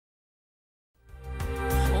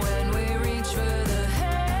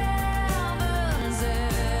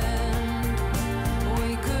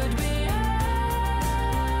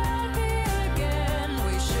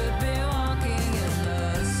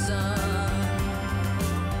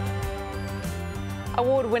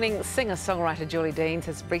Award-winning singer-songwriter Julie Deans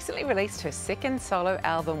has recently released her second solo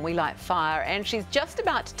album, We Light Fire, and she's just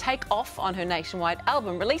about to take off on her nationwide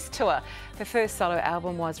album release tour. Her first solo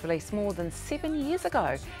album was released more than 7 years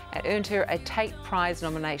ago and earned her a Tate Prize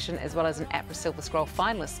nomination as well as an APRA Silver Scroll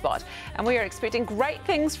finalist spot. And we are expecting great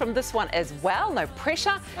things from this one as well, no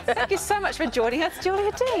pressure. Thank you so much for joining us,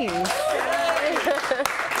 Julie Deans.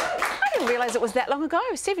 I didn't realise it was that long ago,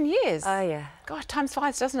 7 years. Oh, yeah. God, time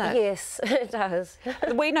flies, doesn't it? Yes, it does.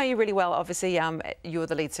 We know you really well, obviously. You're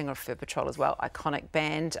the lead singer of Fur Patrol as well, iconic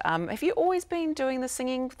band. Have you always been doing the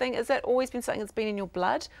singing thing? Has that always been something that's been in your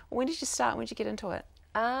blood? Or when did you start? When did you get into it?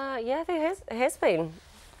 Yeah, it has been.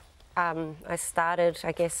 I started,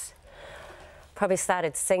 I guess, probably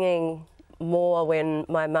started singing more when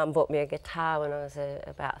my mum bought me a guitar when I was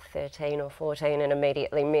about 13 or 14, and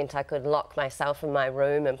immediately meant I could lock myself in my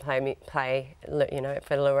room and play, you know,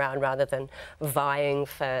 fiddle around rather than vying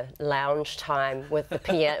for lounge time with the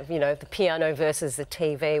piano, you know, the piano versus the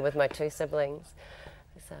TV with my two siblings.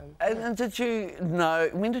 And did you know,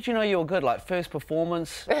 when did you know you were good? Like first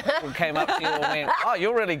performance, came up to you and went, "Oh,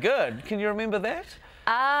 you're really good." Can you remember that?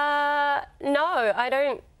 No, I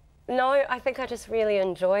don't. No, I think I just really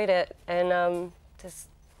enjoyed it, and just,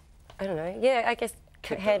 I don't know, yeah, I guess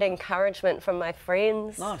had encouragement from my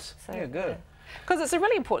friends. Nice, So, yeah, good. Because it's a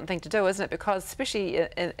really important thing to do, isn't it? Because especially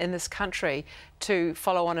in this country, to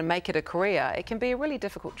follow on and make it a career, it can be a really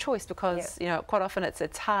difficult choice because, you know, quite often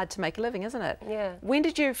it's hard to make a living, isn't it? Yeah. When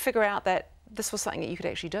did you figure out that this was something that you could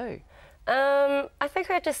actually do? I think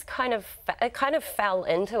I just kind of fell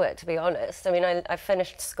into it, to be honest. I mean, I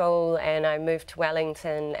finished school and I moved to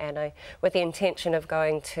Wellington, and with the intention of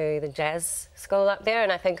going to the jazz school up there,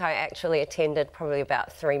 and I think I actually attended probably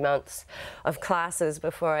about 3 months of classes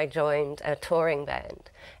before I joined a touring band,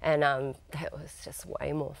 and that was just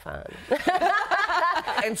way more fun.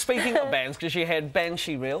 And speaking of bands, because you had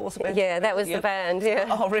Banshee Reel, was it? Yeah, that was the band, yeah.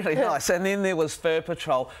 Oh, really nice. And then there was Fur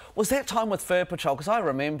Patrol. Was that time with Fur Patrol? Because I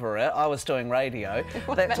remember it. I was doing radio.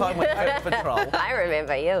 That time with Fur Patrol. I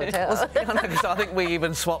remember you too. Because I think we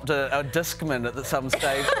even swapped a Discman at some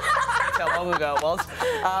stage. That's how long ago it was.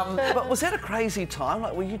 But was that a crazy time?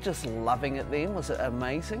 Like, were you just loving it then? Was it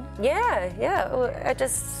amazing? Yeah, yeah. Well, it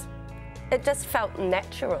just felt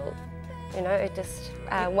natural. You know, it just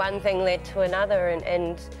one thing led to another,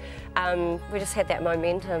 and we just had that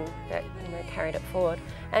momentum that, you know, carried it forward.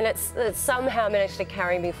 And it's somehow managed to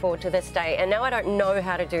carry me forward to this day. And now I don't know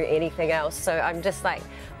how to do anything else, so I'm just like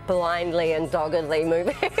blindly and doggedly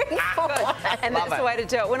moving forward. And that's the way to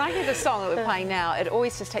do it. When I hear the song that we're playing now, it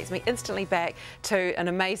always just takes me instantly back to an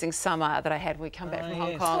amazing summer that I had when we come back from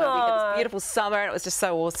Hong Kong. We had this beautiful summer and it was just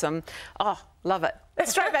so awesome. Oh, love it.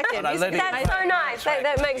 Straight back in. That's so nice.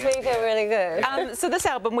 That makes me feel really good. So this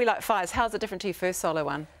album, We Light Fires, how's it different to your first solo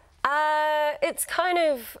one? It's kind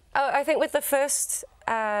of, I think with the first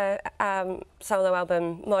solo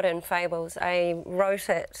album, Modern Fables, I wrote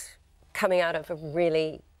it coming out of a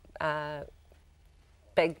really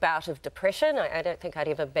big bout of depression. I don't think I'd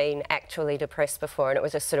ever been actually depressed before, and it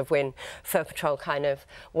was just sort of when Fur Patrol kind of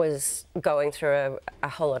was going through a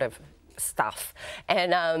whole lot of stuff,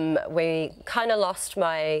 and we kind of lost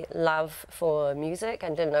my love for music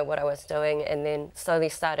and didn't know what I was doing, and then slowly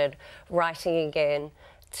started writing again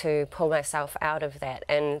to pull myself out of that.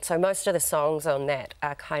 And so most of the songs on that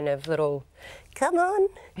are kind of little come on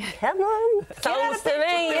songs to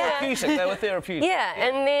me. Therapeutic, they were therapeutic. Yeah,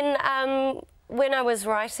 and then when I was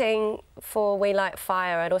writing for We Light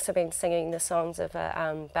Fire, I'd also been singing the songs of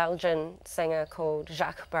a Belgian singer called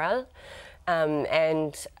Jacques Brel,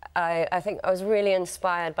 and I think I was really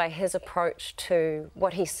inspired by his approach to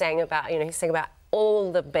what he sang about. You know, he sang about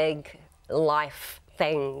all the big life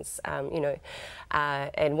things, you know,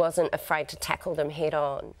 and wasn't afraid to tackle them head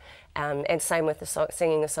on. And same with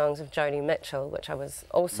singing the songs of Joni Mitchell, which I was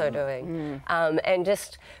also doing, and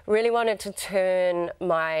just really wanted to turn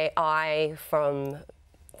my eye from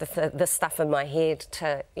the stuff in my head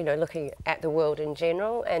to, you know, looking at the world in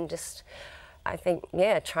general, and just, I think,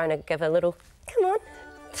 yeah, trying to give a little come on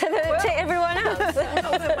to everyone else.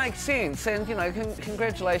 Well, that makes sense, and you know,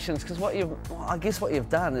 congratulations, because I guess what you've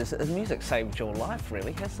done is music saved your life,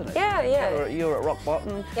 really, hasn't it? Yeah, yeah. You're at rock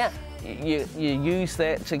bottom. Yeah. You use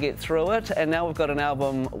that to get through it, and now we've got an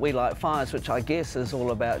album, We Light Fires, which I guess is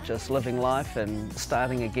all about just living life and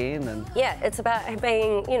starting again. And yeah, it's about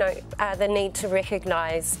being, you know, the need to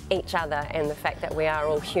recognise each other and the fact that we are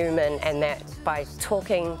all human, and that by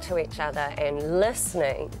talking to each other and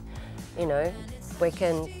listening, you know, we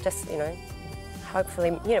can just, you know,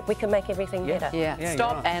 hopefully, you know, we can make everything better. Yeah,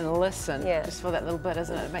 stop and listen. Just for that little bit,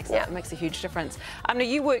 isn't it? It makes a huge difference. Now,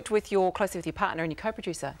 you worked closely with your partner and your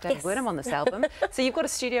co-producer, David Wernham, on this album. So you've got a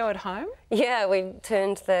studio at home? Yeah, we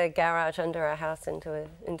turned the garage under our house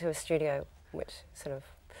into a studio, which sort of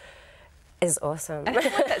is awesome.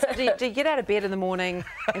 So do you get out of bed in the morning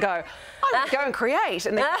and go, I'm going to go and create,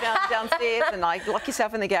 and then go downstairs and like lock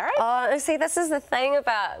yourself in the garage? Oh, see, this is the thing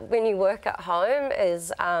about when you work at home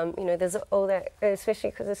is, you know, there's all that, especially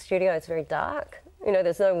because the studio is very dark. You know,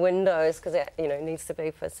 there's no windows because it, you know, needs to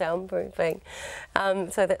be for soundproofing.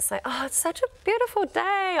 So that's like, oh, it's such a beautiful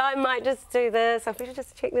day. I might just do this. I should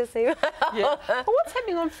just check this email. Well, what's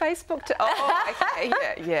happening on Facebook? Oh, okay,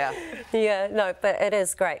 yeah. No, but it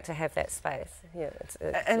is great to have that space.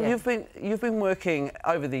 And you've been working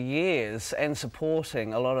over the years and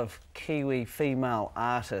supporting a lot of Kiwi female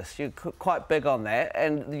artists. You're quite big on that,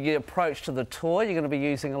 and your approach to the tour, you're going to be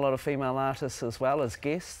using a lot of female artists as well as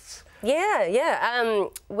guests. Our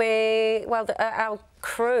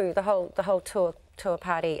crew, the whole tour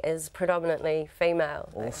party is predominantly female.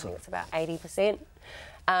 Awesome. I think it's about 80%,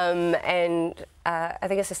 and I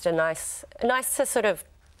think it's just nice to sort of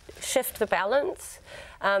shift the balance.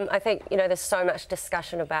 I think, you know, there's so much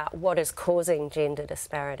discussion about what is causing gender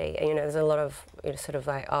disparity. And, you know, there's a lot of, you know, sort of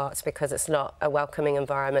like, oh, it's because it's not a welcoming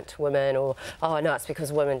environment to women, or, oh, no, it's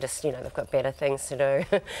because women just, you know, they've got better things to do.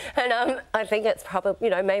 And I think it's probably,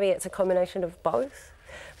 you know, maybe it's a combination of both.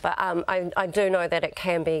 But I do know that it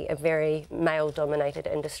can be a very male-dominated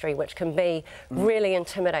industry, which can be really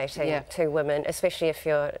intimidating to women, especially if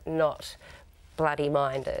you're not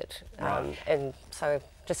bloody-minded. And so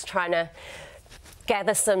just trying to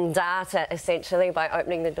gather some data, essentially, by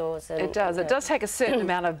opening the doors. And, it does take a certain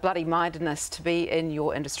amount of bloody-mindedness to be in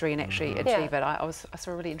your industry and actually achieve it. I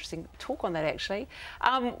saw a really interesting talk on that, actually.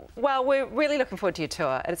 Well, we're really looking forward to your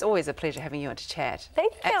tour, and it's always a pleasure having you on to chat.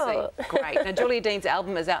 Thank you. Absolutely great. Now, Julia Dean's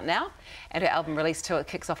album is out now, and her album release tour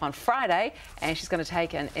kicks off on Friday, and she's going to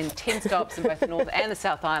take in 10 stops in both the North and the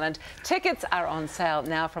South Island. Tickets are on sale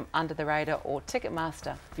now from Under the Radar or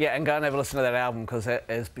Ticketmaster. Yeah, and go and have a listen to that album because it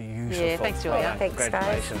is beautiful. Yeah, thanks, Julia. Thanks,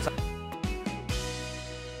 congratulations. Guys.